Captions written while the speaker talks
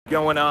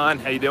going on?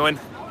 How you doing?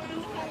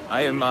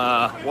 I am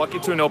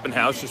walking to an open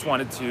house. Just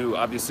wanted to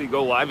obviously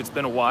go live. It's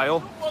been a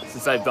while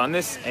since I've done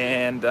this,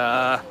 and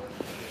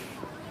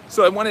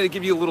so I wanted to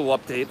give you a little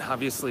update.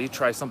 Obviously,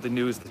 try something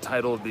new is the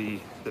title of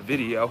the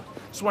video.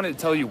 Just wanted to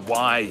tell you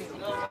why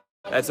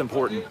that's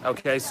important.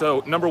 Okay,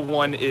 so number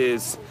one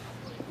is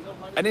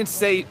I didn't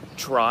say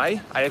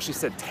try. I actually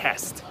said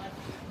test.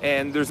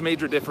 And there's a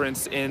major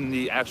difference in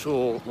the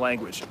actual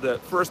language. The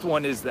first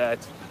one is that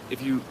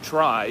if you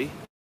try,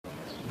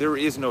 there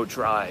is no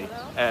try,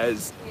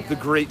 as the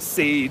great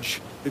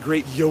sage, the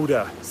great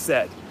Yoda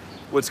said.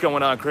 What's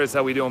going on, Chris?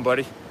 How we doing,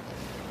 buddy?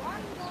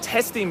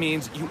 Testing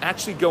means you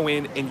actually go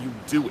in and you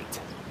do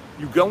it.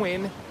 You go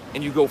in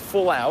and you go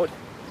full out.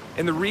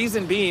 And the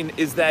reason being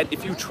is that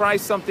if you try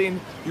something,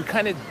 you're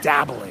kind of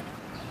dabbling.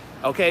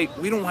 Okay,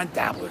 we don't want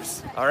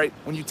dabblers. All right,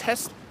 when you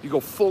test, you go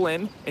full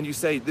in and you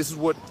say, this is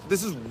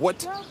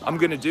what I'm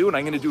gonna do, and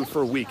I'm gonna do it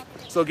for a week.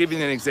 So I'll give you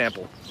an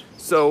example.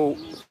 So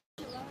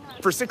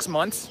for 6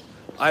 months,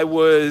 I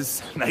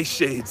was, nice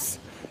shades.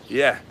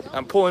 Yeah,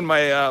 I'm pulling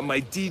my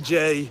my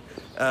DJ,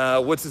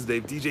 what's his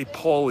name? DJ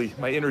Pauly,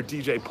 my inner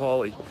DJ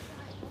Pauly.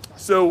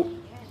 So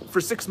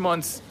for 6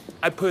 months,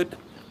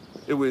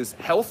 it was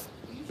health,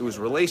 it was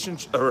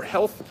relationship, or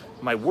health,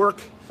 my work,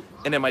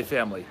 and then my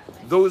family.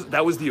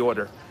 That was the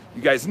order.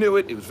 You guys knew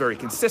it. It was very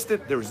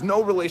consistent. There was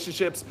no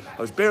relationships.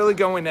 I was barely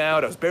going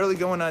out. I was barely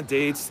going on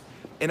dates,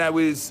 and I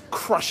was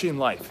crushing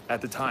life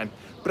at the time.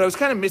 But I was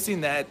kind of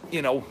missing that,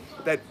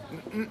 that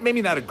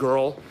maybe not a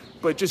girl,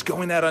 but just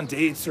going out on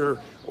dates or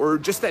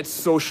just that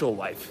social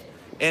life.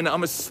 And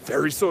I'm a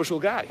very social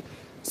guy.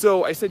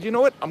 So I said, you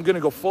know what? I'm going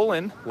to go full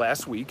in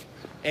last week.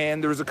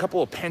 And there was a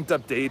couple of pent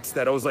up dates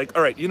that I was like,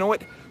 all right, you know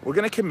what? We're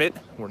going to commit.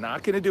 We're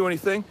not going to do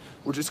anything.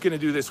 We're just going to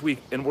do this week,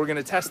 and we're going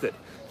to test it.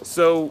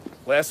 So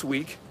last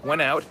week,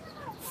 went out,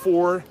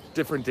 4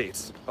 different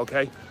dates,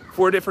 okay?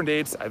 4 different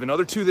dates. I have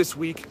another 2 this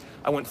week.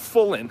 I went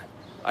full in.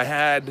 I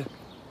had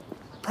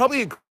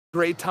probably a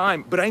great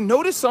time, but I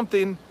noticed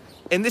something,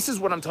 and this is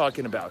what I'm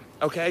talking about,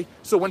 okay?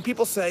 So when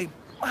people say,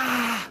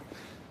 I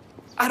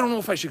don't know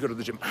if I should go to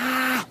the gym.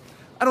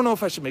 I don't know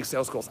if I should make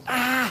sales calls.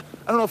 I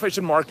don't know if I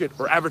should market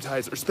or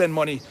advertise or spend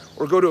money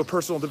or go to a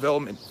personal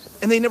development.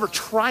 And they never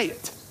try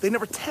it. They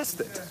never test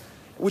it,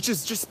 which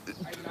is just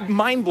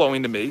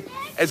mind-blowing to me.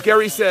 As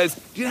Gary says,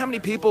 do you know how many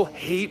people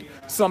hate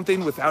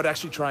something without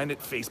actually trying it?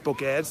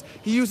 Facebook ads.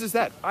 He uses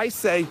that. I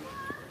say,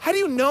 how do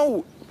you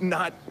know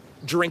not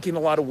drinking a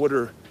lot of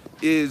water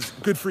is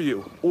good for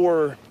you?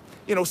 Or,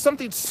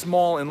 something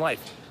small in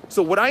life.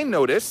 So what I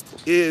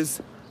noticed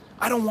is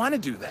I don't want to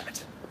do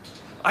that.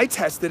 I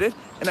tested it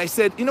and I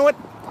said, you know what?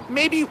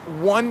 Maybe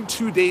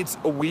 1-2 dates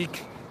a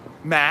week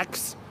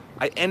max.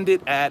 I end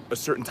it at a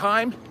certain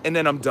time and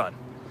then I'm done.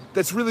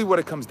 That's really what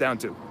it comes down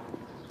to.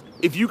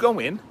 If you go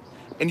in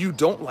and you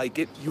don't like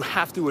it, you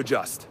have to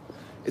adjust.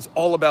 It's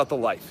all about the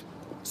life.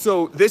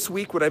 So this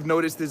week, what I've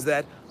noticed is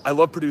that I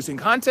love producing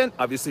content,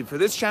 obviously for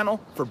this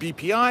channel, for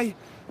BPI.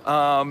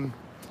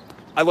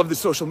 I love the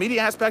social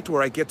media aspect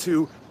where I get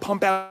to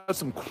pump out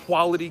some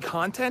quality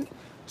content.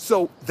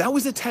 So that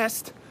was a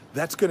test.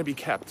 That's going to be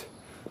kept.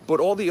 But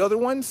all the other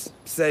ones,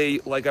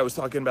 say, like I was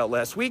talking about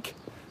last week,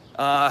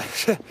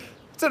 it's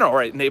an all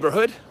right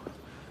neighborhood,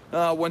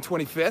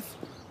 125th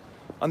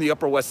on the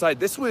Upper West Side.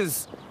 This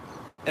was,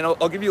 and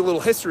I'll give you a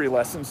little history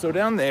lesson. So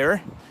down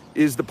there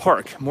is the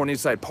park,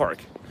 Morningside Park.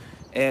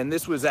 And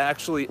this was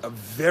actually a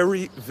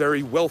very,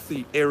 very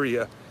wealthy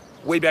area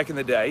way back in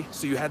the day.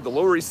 So you had the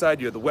Lower East Side,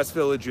 you had the West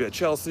Village, you had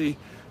Chelsea.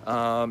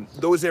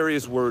 Those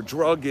areas were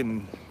drug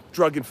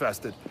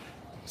infested.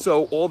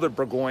 So all the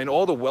Burgoyne,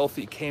 all the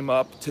wealthy came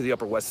up to the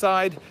Upper West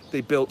Side.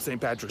 They built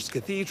St. Patrick's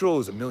Cathedral. It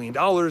was $1 million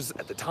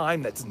at the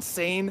time. That's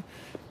insane.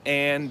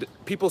 And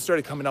people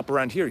started coming up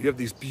around here. You have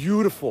these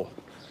beautiful,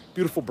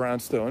 beautiful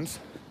brownstones.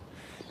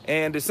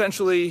 And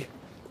essentially,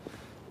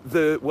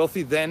 the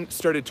wealthy then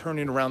started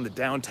turning around the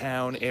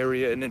downtown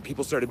area, and then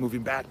people started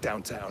moving back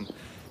downtown.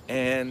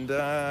 And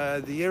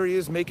the area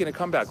is making a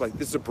comeback. Like,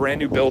 this is a brand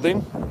new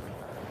building.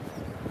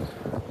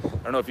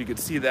 I don't know if you could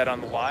see that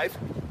on the live.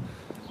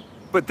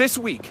 But this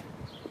week,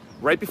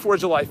 right before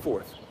July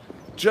 4th,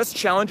 just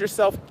challenge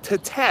yourself to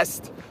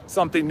test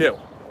something new.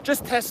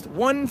 Just test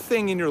one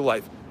thing in your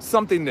life,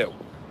 something new.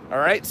 All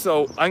right,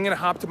 so I'm gonna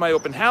hop to my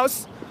open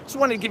house. Just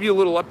wanted to give you a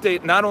little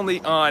update, not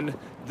only on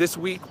this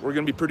week, we're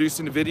gonna be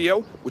producing a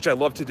video, which I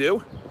love to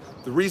do.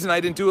 The reason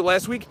I didn't do it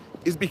last week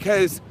is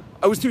because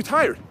I was too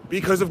tired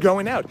because of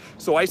going out.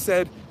 So I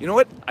said, you know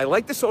what? I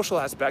like the social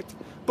aspect,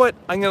 but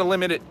I'm gonna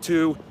limit it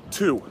to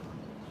 2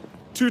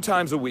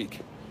 times a week.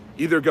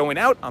 Either going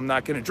out, I'm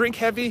not gonna drink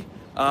heavy.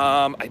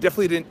 I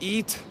definitely didn't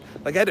eat.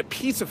 Like, I had a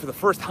pizza for the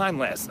first time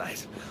last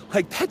night.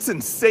 Like, that's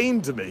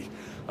insane to me.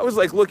 I was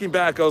like, looking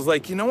back, I was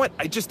like, you know what?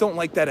 I just don't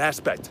like that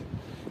aspect.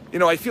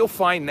 I feel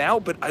fine now,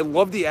 but I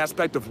love the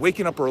aspect of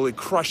waking up early,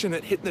 crushing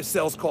it, hitting the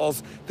sales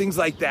calls, things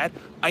like that.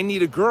 I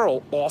need a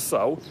girl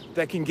also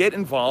that can get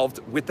involved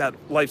with that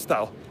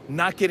lifestyle,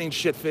 not getting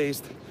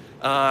shit-faced,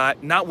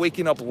 not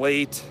waking up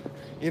late.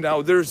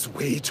 There's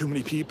way too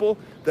many people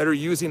that are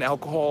using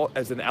alcohol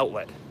as an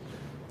outlet.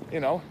 you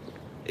know,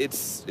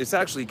 it's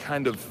actually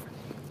kind of,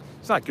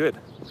 it's not good.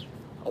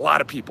 A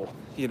lot of people,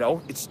 you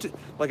know,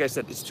 like I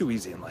said, it's too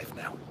easy in life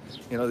now.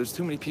 You know, there's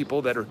too many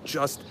people that are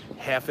just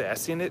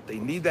half-assing it. They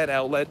need that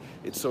outlet.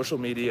 It's social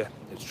media,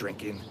 it's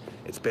drinking,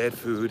 it's bad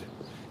food,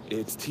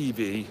 it's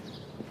TV.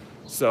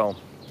 So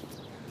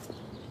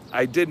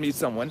I did meet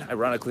someone,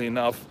 ironically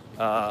enough,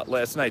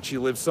 last night. She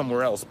lives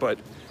somewhere else, but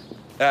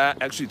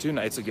actually 2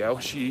 nights ago.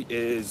 She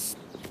is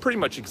pretty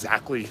much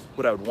exactly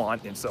what I would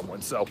want in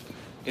someone. So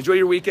enjoy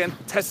your weekend,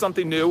 test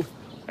something new.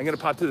 I'm gonna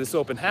pop to this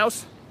open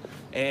house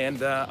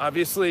and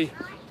obviously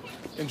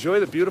enjoy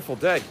the beautiful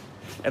day.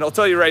 And I'll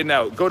tell you right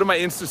now, go to my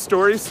Insta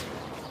stories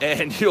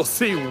and you'll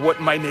see what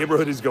my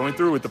neighborhood is going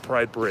through with the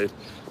Pride Parade.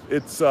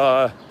 It's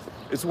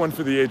one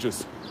for the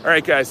ages. All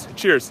right, guys,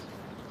 cheers.